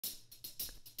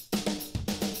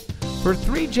For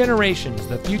 3 generations,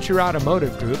 the Future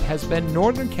Automotive Group has been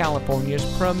Northern California's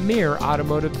premier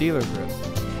automotive dealer group.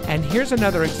 And here's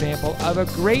another example of a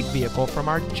great vehicle from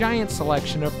our giant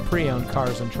selection of pre-owned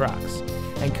cars and trucks.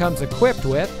 And comes equipped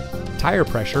with tire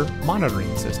pressure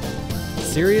monitoring system,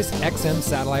 Sirius XM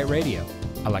satellite radio,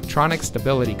 electronic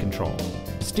stability control,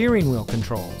 steering wheel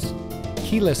controls,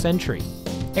 keyless entry,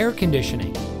 air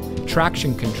conditioning,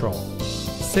 traction control,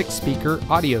 6-speaker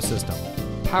audio system,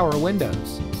 power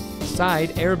windows, side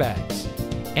airbags,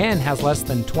 and has less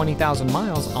than 20,000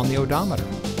 miles on the odometer.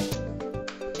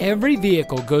 Every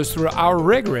vehicle goes through our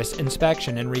rigorous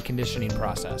inspection and reconditioning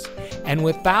process. And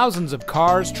with thousands of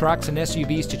cars, trucks, and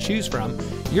SUVs to choose from,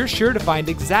 you're sure to find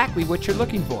exactly what you're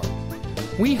looking for.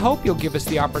 We hope you'll give us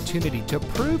the opportunity to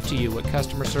prove to you what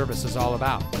customer service is all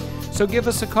about. So give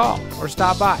us a call or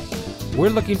stop by. We're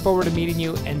looking forward to meeting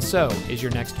you, and so is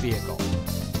your next vehicle.